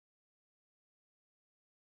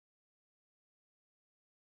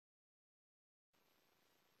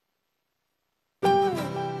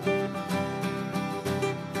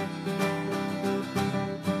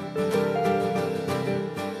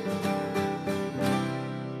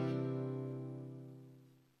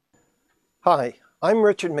Hi, I'm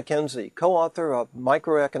Richard McKenzie, co-author of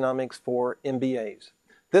Microeconomics for MBAs.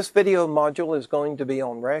 This video module is going to be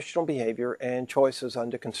on rational behavior and choices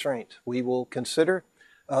under constraints. We will consider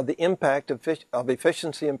the impact of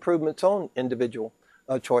efficiency improvements on individual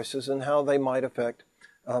choices and how they might affect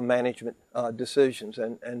management decisions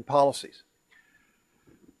and policies.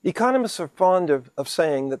 Economists are fond of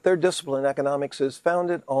saying that their discipline, economics, is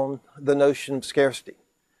founded on the notion of scarcity.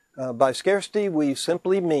 By scarcity, we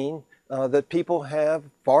simply mean that people have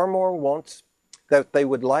far more wants that they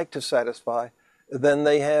would like to satisfy than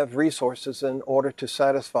they have resources in order to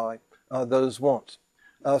satisfy those wants.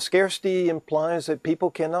 Scarcity implies that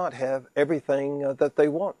people cannot have everything that they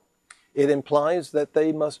want. It implies that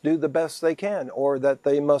they must do the best they can, or that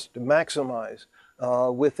they must maximize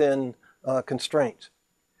within constraints.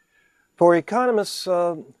 For economists,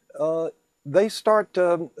 they start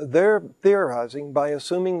their theorizing by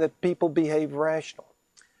assuming that people behave rational.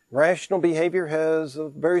 Rational behavior has a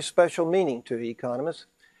very special meaning to economists.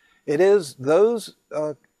 It is those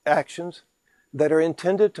actions that are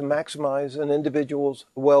intended to maximize an individual's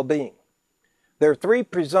well-being. There are three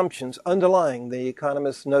presumptions underlying the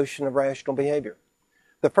economist's notion of rational behavior.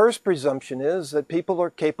 The first presumption is that people are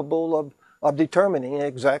capable of determining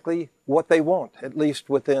exactly what they want, at least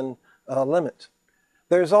within limits.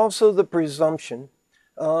 There's also the presumption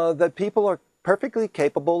that people are perfectly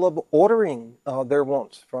capable of ordering their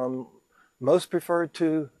wants from most preferred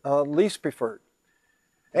to least preferred.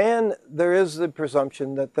 And there is the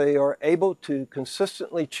presumption that they are able to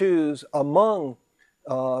consistently choose among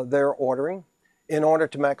their ordering in order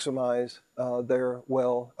to maximize their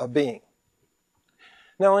well-being.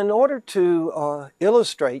 Now, in order to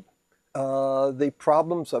illustrate the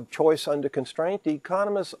problems of choice under constraint,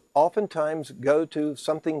 economists oftentimes go to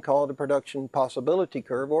something called a production possibility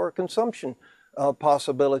curve or a consumption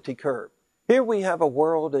possibility curve. Here we have a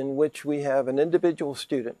world in which we have an individual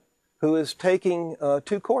student who is taking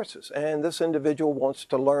two courses, and this individual wants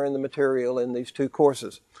to learn the material in these two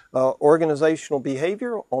courses. Organizational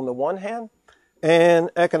behavior on the one hand, and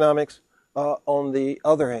economics on the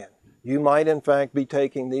other hand. You might in fact be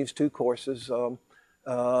taking these two courses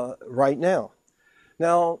right now.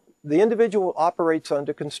 Now, the individual operates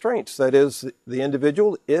under constraints. That is, the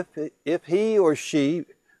individual, if he or she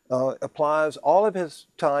applies all of his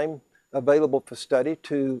time available for study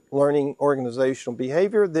to learning organizational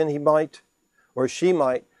behavior, then he might or she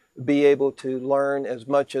might be able to learn as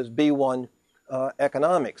much as B1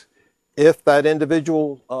 economics. If that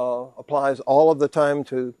individual applies all of the time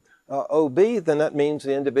to OB, then that means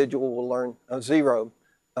the individual will learn zero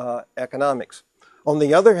economics. On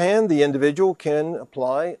the other hand, the individual can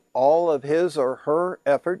apply all of his or her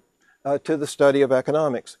effort to the study of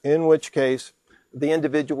economics, in which case the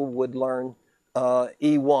individual would learn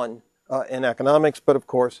E1 in economics, but of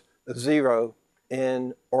course zero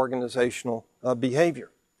in organizational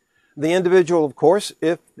behavior. The individual, of course,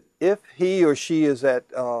 if he or she is at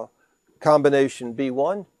combination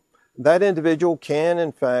B1, that individual can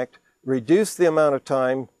in fact reduce the amount of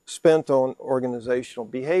time spent on organizational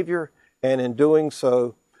behavior, and in doing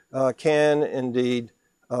so can indeed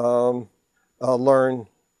learn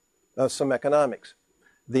some economics.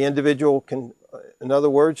 The individual can, in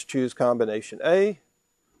other words, choose combination A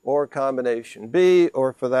or combination B,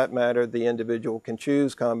 or for that matter, the individual can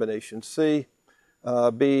choose combination C,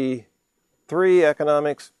 B3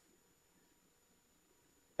 economics,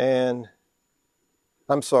 and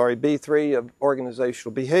B3 of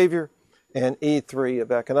organizational behavior and E3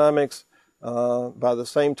 of economics. By the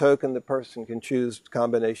same token, the person can choose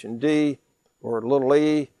combination D or little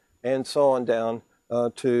e, and so on down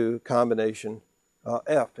to combination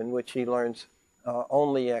F, in which he learns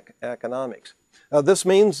only economics. This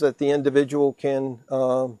means that the individual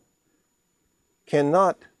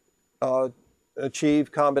cannot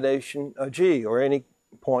achieve combination G or any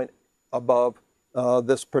point above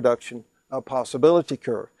this production possibility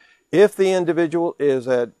curve. If the individual is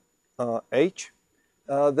at H,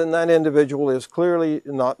 then that individual is clearly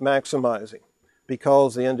not maximizing,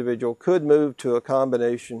 because the individual could move to a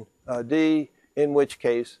combination D, in which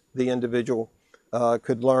case the individual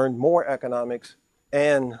could learn more economics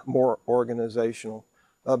and more organizational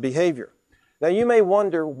behavior. Now, you may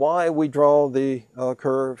wonder why we draw the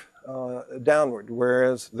curve downward,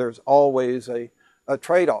 whereas there's always a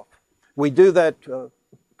trade-off. We do that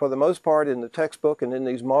for the most part in the textbook and in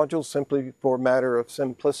these modules simply for a matter of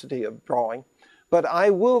simplicity of drawing. But I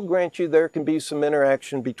will grant you there can be some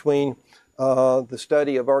interaction between the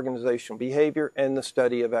study of organizational behavior and the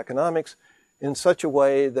study of economics in such a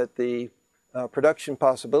way that the production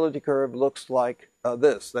possibility curve looks like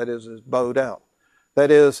this, that is bowed out.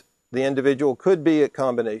 That is, the individual could be at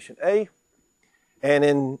combination A, And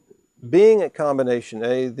in being at combination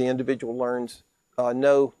A, the individual learns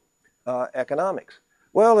no economics.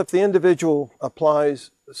 Well, if the individual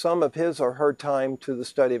applies some of his or her time to the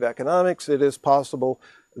study of economics, it is possible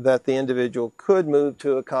that the individual could move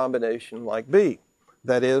to a combination like B.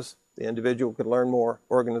 That is, the individual could learn more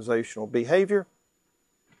organizational behavior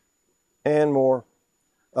and more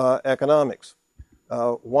economics.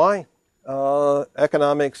 Why?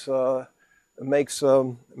 Economics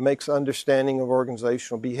makes understanding of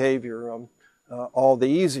organizational behavior all the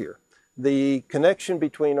easier. The connection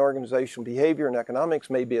between organizational behavior and economics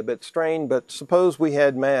may be a bit strained, but suppose we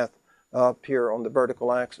had math up here on the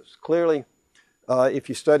vertical axis. Clearly, if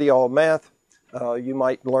you study all math, you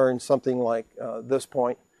might learn something like this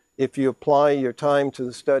point. If you apply your time to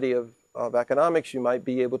the study of economics, you might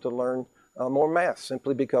be able to learn more math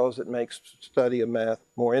simply because it makes study of math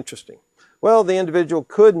more interesting. Well, the individual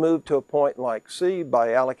could move to a point like C by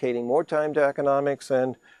allocating more time to economics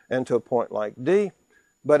and to a point like D.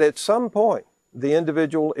 But at some point, the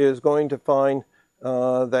individual is going to find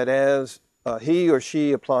that as he or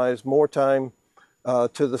she applies more time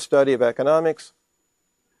to the study of economics,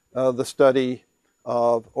 the study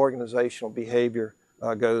of organizational behavior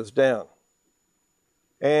goes down.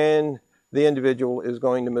 And the individual is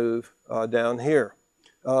going to move down here.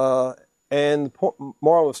 And the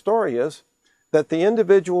moral of the story is that the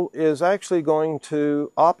individual is actually going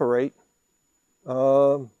to operate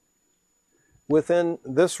within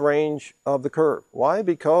this range of the curve. Why?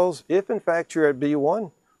 Because if in fact you're at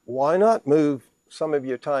B1, why not move some of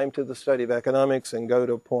your time to the study of economics and go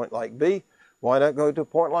to a point like B? Why not go to a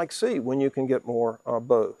point like C when you can get more of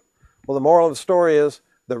both? Well, the moral of the story is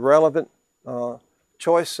the relevant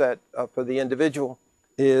choice set for the individual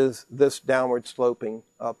is this downward sloping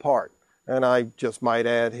part. And I just might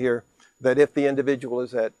add here that if the individual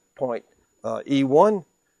is at point E1,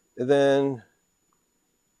 then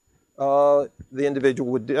the individual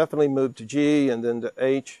would definitely move to G and then to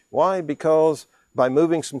H. Why? Because by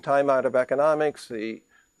moving some time out of economics, the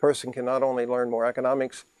person can not only learn more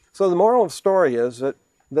economics. So the moral of the story is that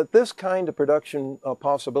this kind of production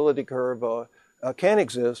possibility curve can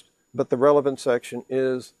exist, but the relevant section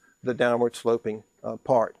is the downward sloping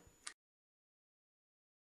part.